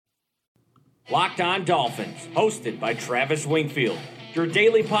Locked On Dolphins, hosted by Travis Wingfield, your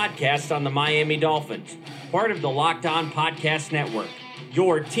daily podcast on the Miami Dolphins, part of the Locked On Podcast Network,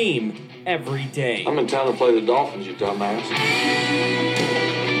 your team every day. I'm in town to play the Dolphins, you dumbass.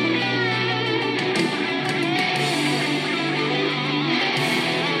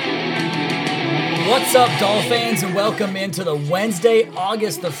 What's up, Dolphins, and welcome into the Wednesday,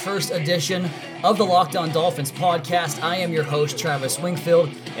 August the 1st edition of the Locked On Dolphins podcast. I am your host, Travis Wingfield,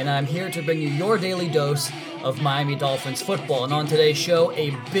 and I'm here to bring you your daily dose of Miami Dolphins football. And on today's show, a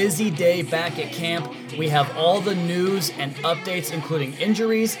busy day back at camp. We have all the news and updates, including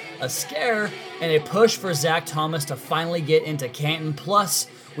injuries, a scare, and a push for Zach Thomas to finally get into Canton. Plus,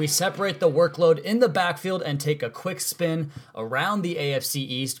 we separate the workload in the backfield and take a quick spin around the AFC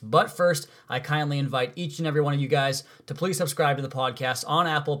East. But first, I kindly invite each and every one of you guys to please subscribe to the podcast on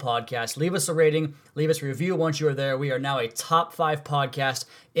Apple Podcasts. Leave us a rating, leave us a review once you are there. We are now a top 5 podcast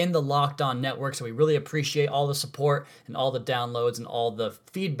in the Locked On Network, so we really appreciate all the support and all the downloads and all the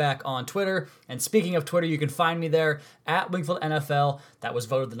feedback on Twitter. And speaking of Twitter, you can find me there at Wingfield NFL. That was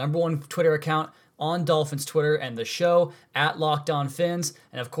voted the number 1 Twitter account on Dolphins Twitter, and the show at Locked On Fins,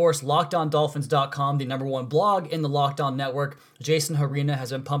 and of course LockedOnDolphins.com, the number 1 blog in the Locked On Network. Jason Harina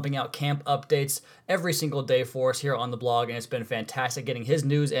has been pumping out camp updates every single day for us here on the blog, and it's been fantastic getting his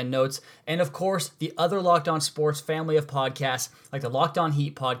news and notes. And of course, the other Locked On Sports family of podcasts, like the Locked On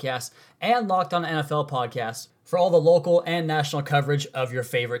Heat podcast and Locked On NFL podcast, for all the local and national coverage of your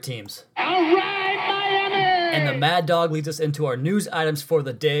favorite teams. All right, Miami! And the Mad Dog leads us into our news items for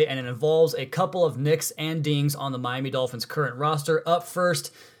the day, and it involves a couple of nicks and dings on the Miami Dolphins' current roster. Up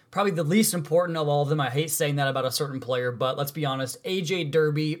first, probably the least important of all of them. I hate saying that about a certain player, but let's be honest. AJ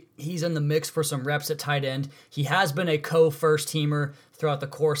Derby, he's in the mix for some reps at tight end. He has been a co-first teamer throughout the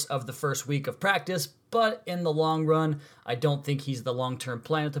course of the first week of practice, but in the long run, I don't think he's the long-term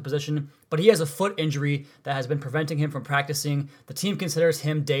plan at the position. But he has a foot injury that has been preventing him from practicing. The team considers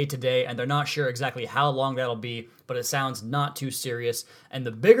him day-to-day, and they're not sure exactly how long that'll be, but it sounds not too serious. And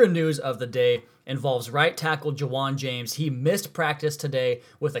the bigger news of the day involves right tackle Ja'Wuan James. He missed practice today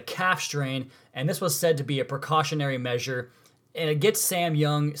with a calf strain, and this was said to be a precautionary measure. And it gets Sam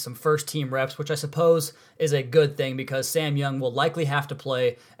Young some first-team reps, which I suppose is a good thing because Sam Young will likely have to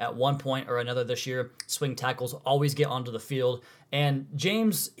play at one point or another this year. Swing tackles always get onto the field. And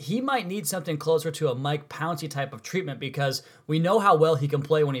James, he might need something closer to a Mike Pouncey type of treatment because we know how well he can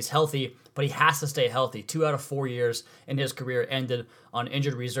play when he's healthy, but he has to stay healthy. 2 out of 4 years in his career ended on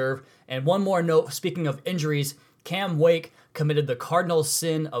injured reserve. And one more note, speaking of injuries, Cam Wake committed the cardinal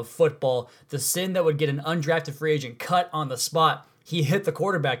sin of football, the sin that would get an undrafted free agent cut on the spot. He hit the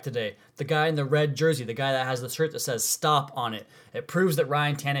quarterback today, the guy in the red jersey, the guy that has the shirt that says stop on it. It proves that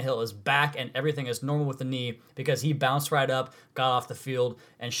Ryan Tannehill is back and everything is normal with the knee because he bounced right up, got off the field,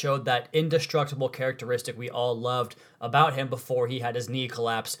 and showed that indestructible characteristic we all loved about him before he had his knee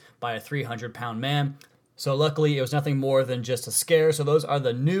collapse by a 300-pound man. So luckily, it was nothing more than just a scare. So those are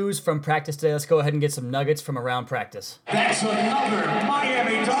the news from practice today. Let's go ahead and get some nuggets from around practice. That's another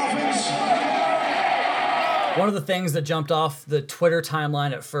Miami Dolphins. One of the things that jumped off the Twitter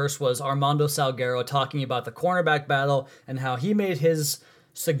timeline at first was Armando Salguero talking about the cornerback battle and how he made his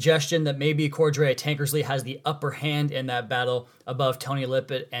suggestion that maybe Cordrea Tankersley has the upper hand in that battle above Tony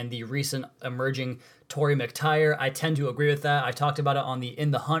Lippett and the recent emerging Torrey McTyer. I tend to agree with that. I talked about it on the In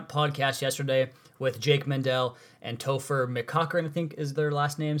the Hunt podcast yesterday with Jake Mendel and Topher McCochran, I think is their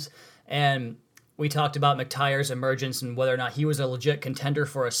last names. And we talked about McTyer's emergence and whether or not he was a legit contender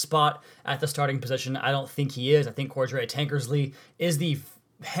for a spot at the starting position. I don't think he is. I think Cordrea Tankersley is the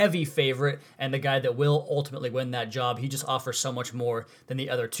heavy favorite and the guy that will ultimately win that job. He just offers so much more than the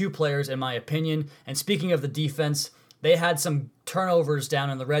other 2 players, in my opinion. And speaking of the defense, they had some turnovers down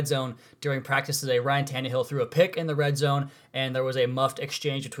in the red zone during practice today. Ryan Tannehill threw a pick in the red zone, and there was a muffed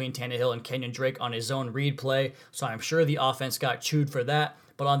exchange between Tannehill and Kenyon Drake on his zone read play, so I'm sure the offense got chewed for that.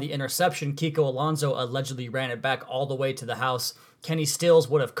 But on the interception, Kiko Alonso allegedly ran it back all the way to the house. Kenny Stills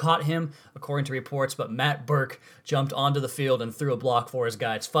would have caught him, according to reports, but Matt Burke jumped onto the field and threw a block for his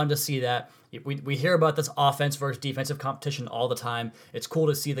guy. It's fun to see that. We hear about this offense versus defensive competition all the time. It's cool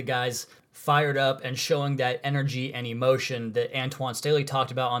to see the guys fired up and showing that energy and emotion that Antoine Staley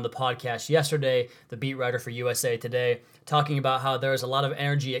talked about on the podcast yesterday, the beat writer for USA Today, talking about how there's a lot of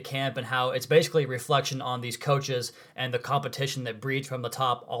energy at camp and how it's basically a reflection on these coaches and the competition that breeds from the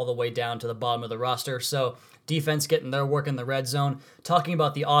top all the way down to the bottom of the roster. So defense getting their work in the red zone. Talking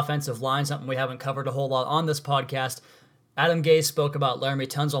about the offensive line, something we haven't covered a whole lot on this podcast. Adam Gase spoke about Laremy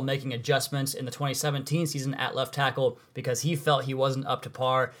Tunsil making adjustments in the 2017 season at left tackle because he felt he wasn't up to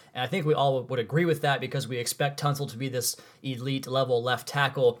par. And I think we all would agree with that because we expect Tunsil to be this elite level left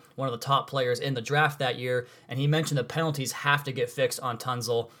tackle, one of the top players in the draft that year. And he mentioned the penalties have to get fixed on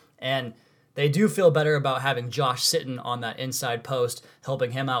Tunsil. And they do feel better about having Josh Sitton on that inside post,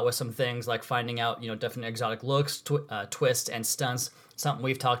 helping him out with some things like finding out, different exotic looks, twists, and stunts, something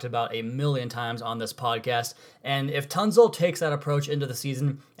we've talked about a million times on this podcast. And if Tunsil takes that approach into the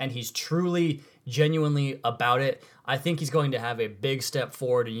season and he's truly, genuinely about it, I think he's going to have a big step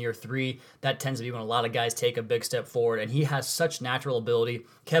forward in year 3. That tends to be when a lot of guys take a big step forward, and he has such natural ability.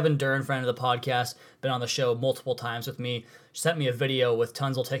 Kevin Dern, friend of the podcast, been on the show multiple times with me, sent me a video with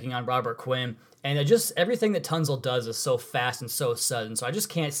Tunsil taking on Robert Quinn, and everything that Tunsil does is so fast and so sudden, so I just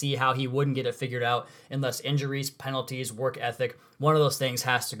can't see how he wouldn't get it figured out unless injuries, penalties, work ethic, one of those things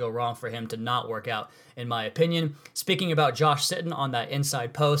has to go wrong for him to not work out, in my opinion. Speaking about Josh Sitton on that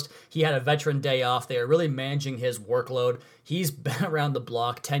inside post, he had a veteran day off. They are really managing his workload. He's been around the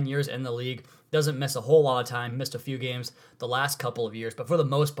block, 10 years in the league, doesn't miss a whole lot of time, missed a few games the last couple of years, but for the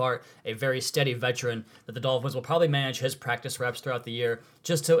most part, a very steady veteran that the Dolphins will probably manage his practice reps throughout the year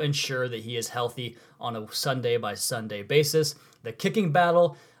just to ensure that he is healthy on a Sunday-by-Sunday basis. The kicking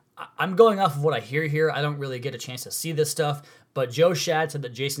battle, I'm going off of what I hear here. I don't really get a chance to see this stuff, but Joe Shad said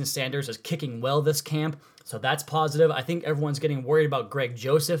that Jason Sanders is kicking well this camp, so that's positive. I think everyone's getting worried about Greg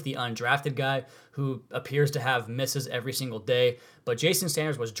Joseph, the undrafted guy who appears to have misses every single day. But Jason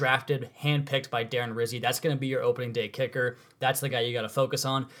Sanders was drafted, handpicked by Darren Rizzi. That's going to be your opening day kicker. That's the guy you got to focus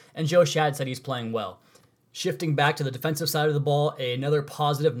on. And Joe Shad said he's playing well. Shifting back to the defensive side of the ball, another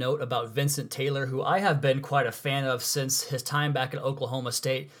positive note about Vincent Taylor, who I have been quite a fan of since his time back at Oklahoma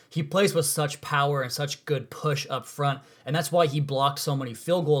State. He plays with such power and such good push up front, and that's why he blocked so many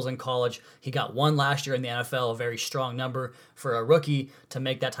field goals in college. He got one last year in the NFL, a very strong number for a rookie to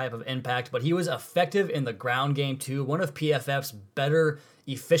make that type of impact, but he was effective in the ground game too. One of PFF's better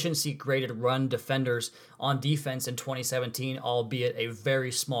efficiency graded run defenders on defense in 2017, albeit a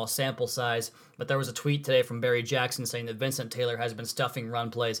very small sample size. But there was a tweet today from Barry Jackson saying that Vincent Taylor has been stuffing run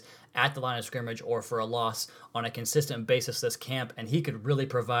plays at the line of scrimmage or for a loss on a consistent basis this camp, and he could really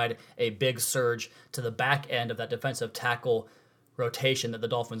provide a big surge to the back end of that defensive tackle rotation that the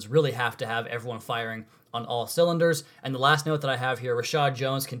Dolphins really have to have everyone firing on all cylinders. And the last note that I have here, Rashad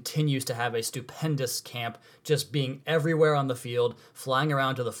Jones continues to have a stupendous camp, just being everywhere on the field, flying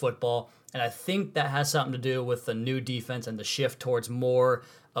around to the football. And I think that has something to do with the new defense and the shift towards more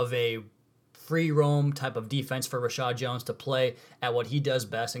of a free roam type of defense for Rashad Jones to play at what he does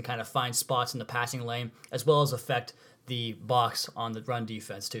best and kind of find spots in the passing lane, as well as affect the box on the run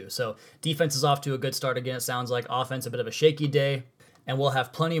defense too. So defense is off to a good start again, it sounds like. Offense, a bit of a shaky day. And we'll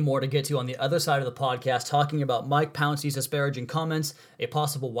have plenty more to get to on the other side of the podcast, talking about Mike Pouncey's disparaging comments, a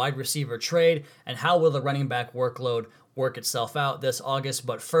possible wide receiver trade, and how will the running back workload work itself out this August.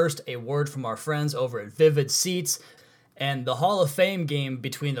 But first, a word from our friends over at Vivid Seats. And the Hall of Fame game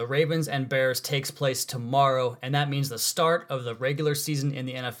between the Ravens and Bears takes place tomorrow, and that means the start of the regular season in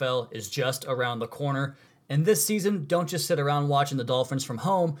the NFL is just around the corner. And this season, don't just sit around watching the Dolphins from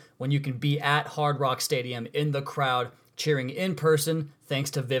home when you can be at Hard Rock Stadium in the crowd, cheering in person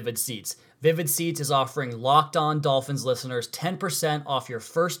thanks to Vivid Seats. Vivid Seats is offering Locked On Dolphins listeners 10% off your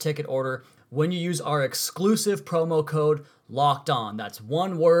first ticket order when you use our exclusive promo code Locked On. That's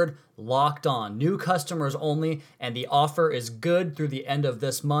one word, Locked On. New customers only, and the offer is good through the end of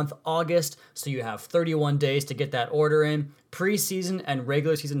this month, August, so you have 31 days to get that order in. Preseason and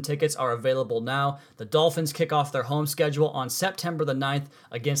regular season tickets are available now. The Dolphins kick off their home schedule on September the 9th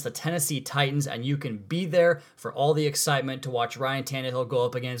against the Tennessee Titans, and you can be there for all the excitement to watch Ryan Tannehill go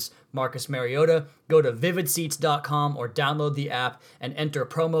up against Marcus Mariota. Go to vividseats.com or download the app and enter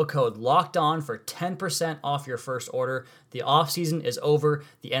promo code LOCKEDON for 10% off your first order. The offseason is over,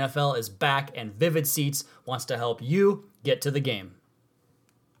 the NFL is back, and Vivid Seats wants to help you get to the game.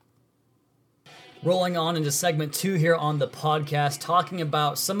 Rolling on into segment 2 here on the podcast, talking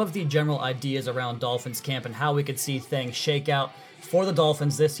about some of the general ideas around Dolphins camp and how we could see things shake out for the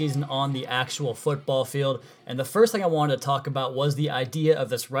Dolphins this season on the actual football field. And the first thing I wanted to talk about was the idea of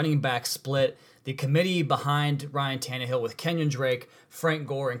this running back split. The committee behind Ryan Tannehill with Kenyon Drake, Frank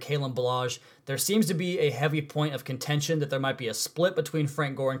Gore, and Kalen Ballage. There seems to be a heavy point of contention that there might be a split between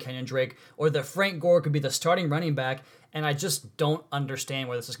Frank Gore and Kenyon Drake, or that Frank Gore could be the starting running back, and I just don't understand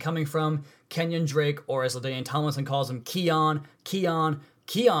where this is coming from. Kenyon Drake, or as LaDainian Tomlinson calls him, Keon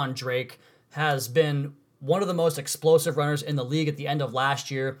Drake, has been one of the most explosive runners in the league at the end of last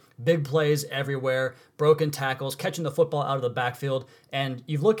year. Big plays everywhere, broken tackles, catching the football out of the backfield. And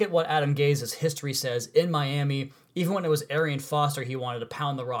you look at what Adam Gaze's history says in Miami. Even when it was Arian Foster, he wanted to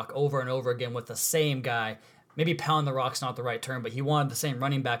pound the rock over and over again with the same guy. Maybe pound the rock's not the right term, but he wanted the same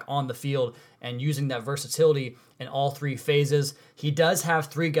running back on the field and using that versatility in all three phases. He does have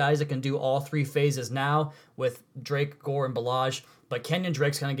three guys that can do all three phases now with Drake, Gore, and Ballage. But Kenyon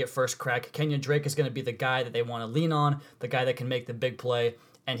Drake's going to get first crack. Kenyon Drake is going to be the guy that they want to lean on, the guy that can make the big play.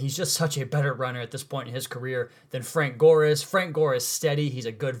 And he's just such a better runner at this point in his career than Frank Gore is. Frank Gore is steady. He's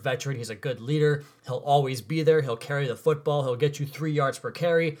a good veteran. He's a good leader. He'll always be there. He'll carry the football. He'll get you 3 yards per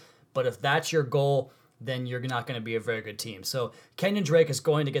carry. But if that's your goal, then you're not going to be a very good team. So Kenyon Drake is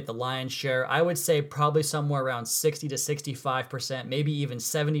going to get the lion's share. I would say probably somewhere around 60 to 65%, maybe even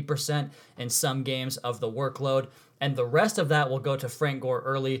 70% in some games of the workload. And the rest of that will go to Frank Gore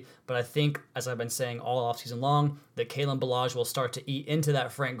early. But I think, as I've been saying all offseason long, that Kalen Ballage will start to eat into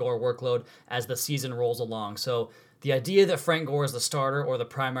that Frank Gore workload as the season rolls along. So the idea that Frank Gore is the starter or the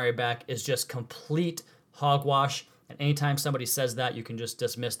primary back is just complete hogwash. And anytime somebody says that, you can just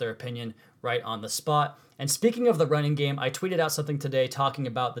dismiss their opinion right on the spot. And speaking of the running game, I tweeted out something today talking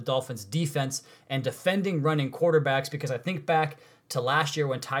about the Dolphins' defense and defending running quarterbacks, because I think back to last year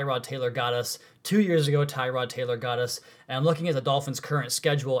when Tyrod Taylor got us. 2 years ago, Tyrod Taylor got us. And I'm looking at the Dolphins' current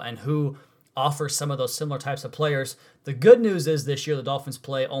schedule and who offers some of those similar types of players. The good news is this year the Dolphins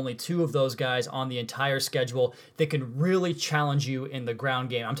play only 2 of those guys on the entire schedule that can really challenge you in the ground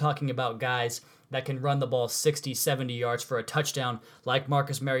game. I'm talking about guys that can run the ball 60, 70 yards for a touchdown, like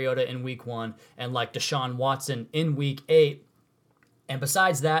Marcus Mariota in week 1 and like Deshaun Watson in week 8. And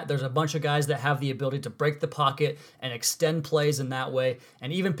besides that, there's a bunch of guys that have the ability to break the pocket and extend plays in that way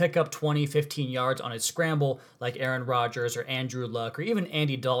and even pick up 20, 15 yards on a scramble like Aaron Rodgers or Andrew Luck, or even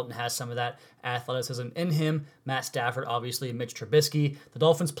Andy Dalton has some of that athleticism in him. Matt Stafford, obviously, Mitch Trubisky. The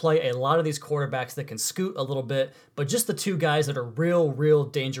Dolphins play a lot of these quarterbacks that can scoot a little bit, but just the 2 guys that are real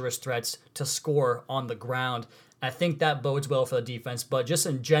dangerous threats to score on the ground. I think that bodes well for the defense, but just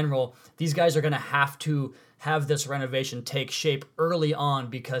in general, these guys are going to have this renovation take shape early on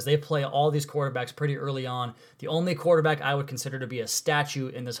because they play all these quarterbacks pretty early on. The only quarterback I would consider to be a statue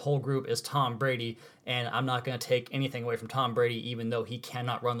in this whole group is Tom Brady, and I'm not going to take anything away from Tom Brady, even though he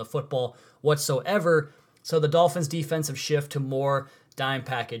cannot run the football whatsoever. So the Dolphins' defensive shift to more dime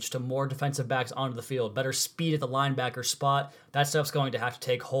package, to more defensive backs onto the field, better speed at the linebacker spot, that stuff's going to have to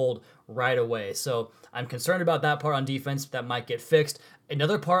take hold right away. So I'm concerned about that part on defense. That might get fixed.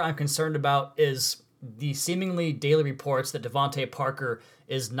 Another part I'm concerned about is the seemingly daily reports that Devontae Parker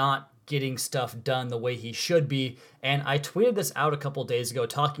is not getting stuff done the way he should be. And I tweeted this out a couple days ago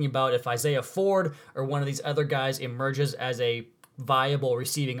talking about if Isaiah Ford or one of these other guys emerges as a viable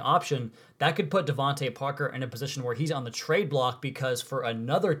receiving option, that could put Devontae Parker in a position where he's on the trade block, because for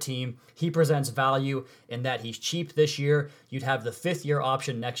another team, he presents value in that he's cheap this year. You'd have the 5th-year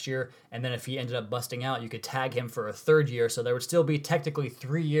option next year, and then if he ended up busting out, you could tag him for a 3rd year. So there would still be technically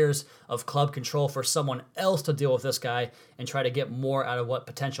 3 years of club control for someone else to deal with this guy and try to get more out of what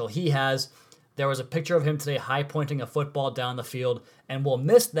potential he has. There was a picture of him today high-pointing a football down the field, and we'll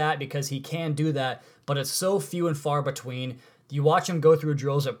miss that because he can do that, but it's so few and far between. You watch him go through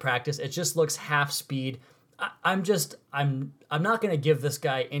drills at practice, it just looks half speed. I'm not going to give this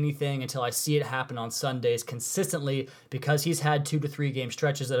guy anything until I see it happen on Sundays consistently, because he's had 2 to 3 game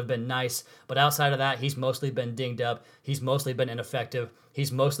stretches that have been nice, but outside of that, he's mostly been dinged up. He's mostly been ineffective.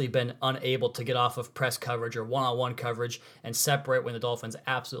 He's mostly been unable to get off of press coverage or one-on-one coverage and separate when the Dolphins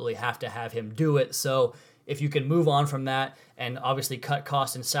absolutely have to have him do it. So if you can move on from that and obviously cut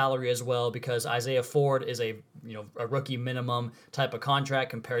cost and salary as well, because Isaiah Ford is a rookie minimum type of contract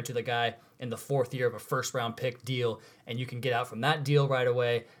compared to the guy in the 4th year of a 1st-round pick deal, and you can get out from that deal right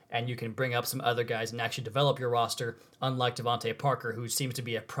away, and you can bring up some other guys and actually develop your roster, unlike Devontae Parker, who seems to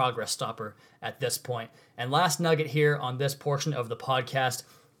be a progress stopper at this point. And last nugget here on this portion of the podcast,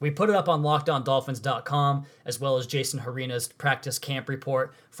 we put it up on LockedOnDolphins.com, as well as Jason Harina's practice camp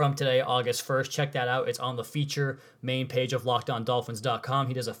report from today, August 1st. Check that out. It's on the feature main page of LockedOnDolphins.com.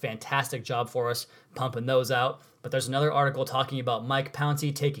 He does a fantastic job for us pumping those out. But there's another article talking about Mike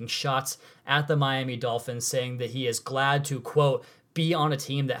Pouncey taking shots at the Miami Dolphins, saying that he is glad to, quote, be on a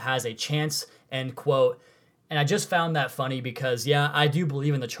team that has a chance, end quote. And I just found that funny because, yeah, I do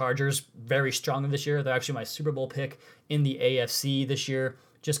believe in the Chargers very strongly this year. They're actually my Super Bowl pick in the AFC this year,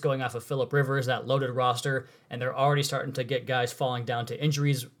 just going off of Phillip Rivers, that loaded roster, and they're already starting to get guys falling down to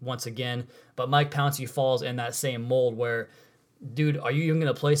injuries once again. But Mike Pouncey falls in that same mold where dude, are you even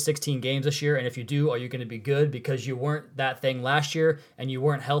going to play 16 games this year? And if you do, are you going to be good? Because you weren't that thing last year and you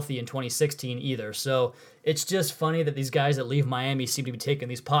weren't healthy in 2016 either. So it's just funny that these guys that leave Miami seem to be taking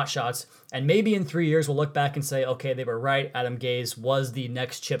these pot shots. And maybe in 3 years, we'll look back and say, okay, they were right. Adam Gase was the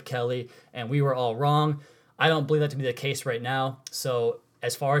next Chip Kelly and we were all wrong. I don't believe that to be the case right now. So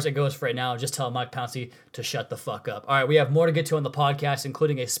as far as it goes for right now, just tell Mike Pouncey to shut the fuck up. All right, we have more to get to on the podcast,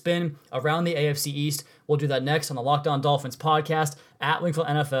 including a spin around the AFC East. We'll do that next on the Locked On Dolphins podcast at Wingfield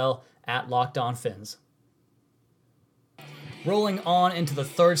NFL at Locked On Fins. Rolling on into the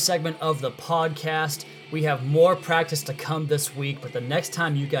third segment of the podcast, we have more practice to come this week, but the next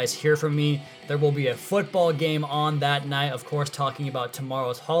time you guys hear from me, there will be a football game on that night. Of course, talking about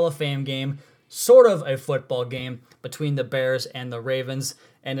tomorrow's Hall of Fame game, sort of a football game between the Bears and the Ravens,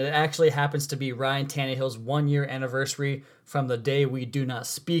 and it actually happens to be Ryan Tannehill's 1-year anniversary from the day we do not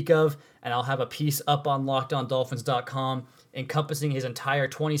speak of, and I'll have a piece up on LockedOnDolphins.com encompassing his entire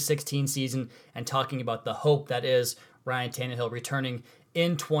 2016 season and talking about the hope that is Ryan Tannehill returning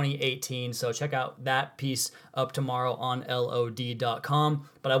in 2018. So check out that piece up tomorrow on LOD.com.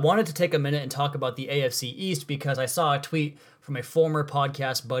 But I wanted to take a minute and talk about the AFC East because I saw a tweet from a former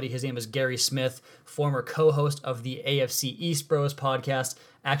podcast buddy. His name is Gary Smith, former co-host of the AFC East Bros podcast.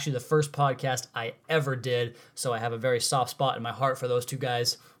 Actually, the first podcast I ever did. So I have a very soft spot in my heart for those two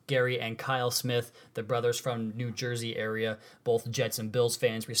guys, Gary and Kyle Smith, the brothers from New Jersey area, both Jets and Bills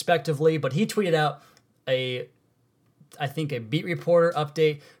fans respectively. But he tweeted out I think a beat reporter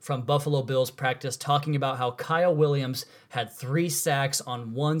update from Buffalo Bills practice talking about how Kyle Williams had 3 sacks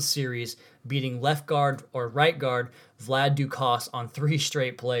on one series, beating left guard or right guard Vlad Ducasse on 3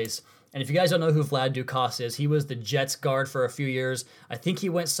 straight plays. And if you guys don't know who Vlad Ducasse is, he was the Jets guard for a few years. I think he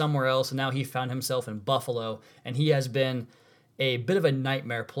went somewhere else, and now he found himself in Buffalo, and he has been a bit of a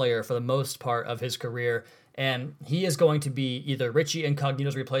nightmare player for the most part of his career. And he is going to be either Richie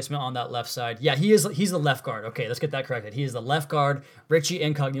Incognito's replacement on that left side. Yeah, he's the left guard. Okay, let's get that corrected. He is the left guard, Richie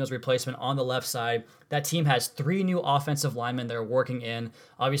Incognito's replacement on the left side. That team has 3 new offensive linemen they're working in.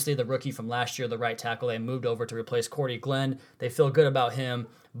 Obviously, the rookie from last year, the right tackle, they moved over to replace Cordy Glenn. They feel good about him.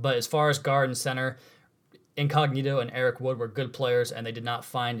 But as far as guard and center, Incognito and Eric Wood were good players, and they did not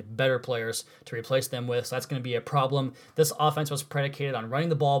find better players to replace them with, so that's going to be a problem. This offense was predicated on running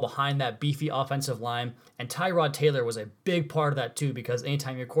the ball behind that beefy offensive line, and Tyrod Taylor was a big part of that too, because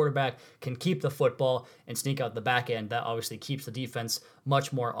anytime your quarterback can keep the football and sneak out the back end, that obviously keeps the defense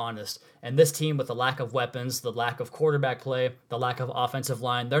much more honest. And this team, with the lack of weapons, the lack of quarterback play, the lack of offensive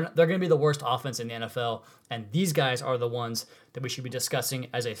line, they're going to be the worst offense in the NFL, and these guys are the ones that we should be discussing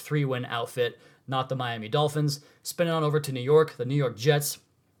as a 3-win outfit, not the Miami Dolphins. Spinning on over to New York, the New York Jets.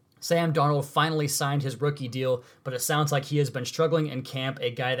 Sam Darnold finally signed his rookie deal, but it sounds like he has been struggling in camp, a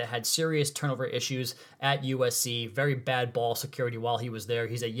guy that had serious turnover issues at USC, very bad ball security while he was there.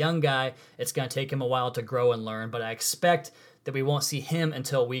 He's a young guy. It's going to take him a while to grow and learn, but I expect that we won't see him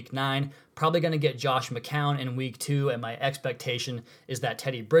until week 9. Probably going to get Josh McCown in week 2, and my expectation is that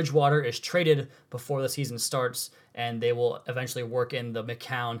Teddy Bridgewater is traded before the season starts, and they will eventually work in the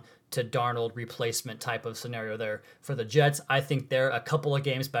McCown to Darnold replacement type of scenario there. For the Jets, I think they're a couple of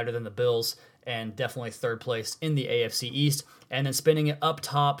games better than the Bills and definitely third place in the AFC East. And then spinning it up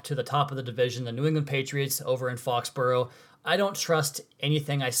top to the top of the division, the New England Patriots over in Foxborough. I don't trust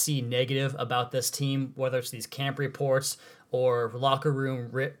anything I see negative about this team, whether it's these camp reports or locker room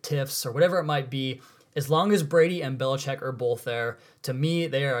tiffs or whatever it might be. As long as Brady and Belichick are both there, to me,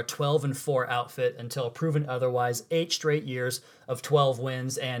 they are a 12-4 outfit until proven otherwise. 8 straight years of 12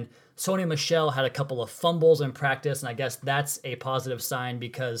 wins, and Sony Michel had a couple of fumbles in practice, and I guess that's a positive sign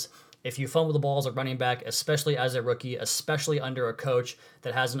because if you fumble the ball as a running back, especially as a rookie, especially under a coach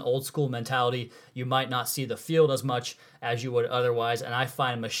that has an old school mentality, you might not see the field as much as you would otherwise. And I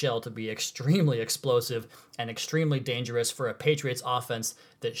find Michel to be extremely explosive and extremely dangerous for a Patriots offense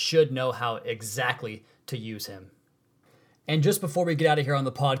that should know how exactly to use him. And just before we get out of here on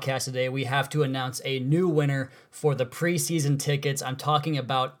the podcast today, we have to announce a new winner for the preseason tickets. I'm talking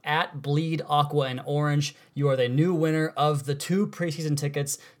about at Bleed Aqua and Orange. You are the new winner of the 2 preseason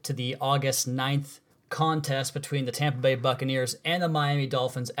tickets to the August 9th contest between the Tampa Bay Buccaneers and the Miami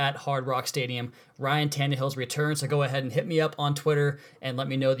Dolphins at Hard Rock Stadium. Ryan Tannehill's return, so go ahead and hit me up on Twitter and let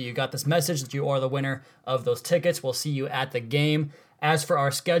me know that you got this message, that you are the winner of those tickets. We'll see you at the game. As for our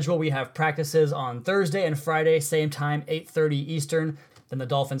schedule, we have practices on Thursday and Friday, same time, 8:30 Eastern. Then the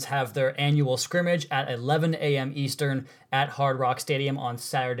Dolphins have their annual scrimmage at 11 a.m. Eastern at Hard Rock Stadium on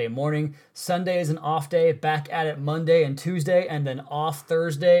Saturday morning. Sunday is an off day, back at it Monday and Tuesday, and then off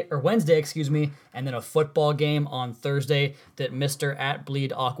Wednesday, and then a football game on Thursday that Mr. at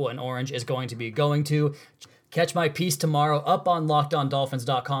Bleed Aqua and Orange is going to be going to. Catch my piece tomorrow up on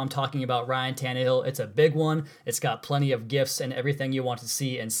LockedOnDolphins.com talking about Ryan Tannehill. It's a big one. It's got plenty of gifts and everything you want to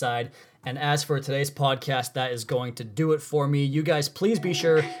see inside. And as for today's podcast, that is going to do it for me. You guys, please be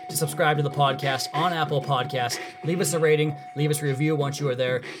sure to subscribe to the podcast on Apple Podcasts. Leave us a rating, leave us a review once you are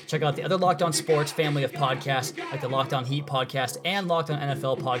there. Check out the other Locked On Sports family of podcasts, like the Locked On Heat podcast and Locked On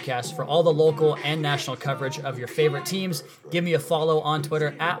NFL podcast, for all the local and national coverage of your favorite teams. Give me a follow on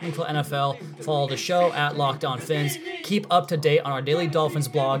Twitter at WinkleNFL. Follow the show at Locked On Fins. Keep up to date on our daily Dolphins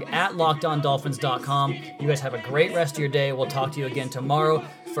blog at LockedOnDolphins.com. You guys have a great rest of your day. We'll talk to you again tomorrow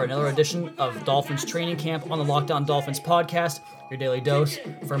for another edition of Dolphins Training Camp on the Locked On Dolphins podcast, your daily dose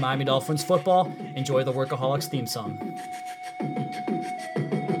for Miami Dolphins football. Enjoy the Workaholics theme song.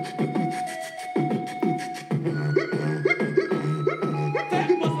 That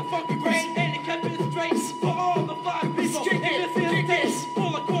was a fucking great, and it kept it straight for all the five people. If you feel this,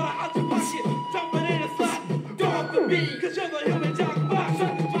 pull a quarter out your pocket, dump it in a slot, dog the beat, cause you're the human junk box. Try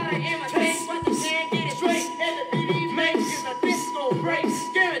to imitate, but you can't get it straight, and the BD makes is a disco breaks.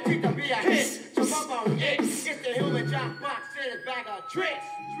 Guaranteed to be a hit, jump up on it. It's the human junk box, fit it back on tricks.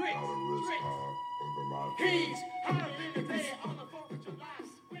 He's how to live.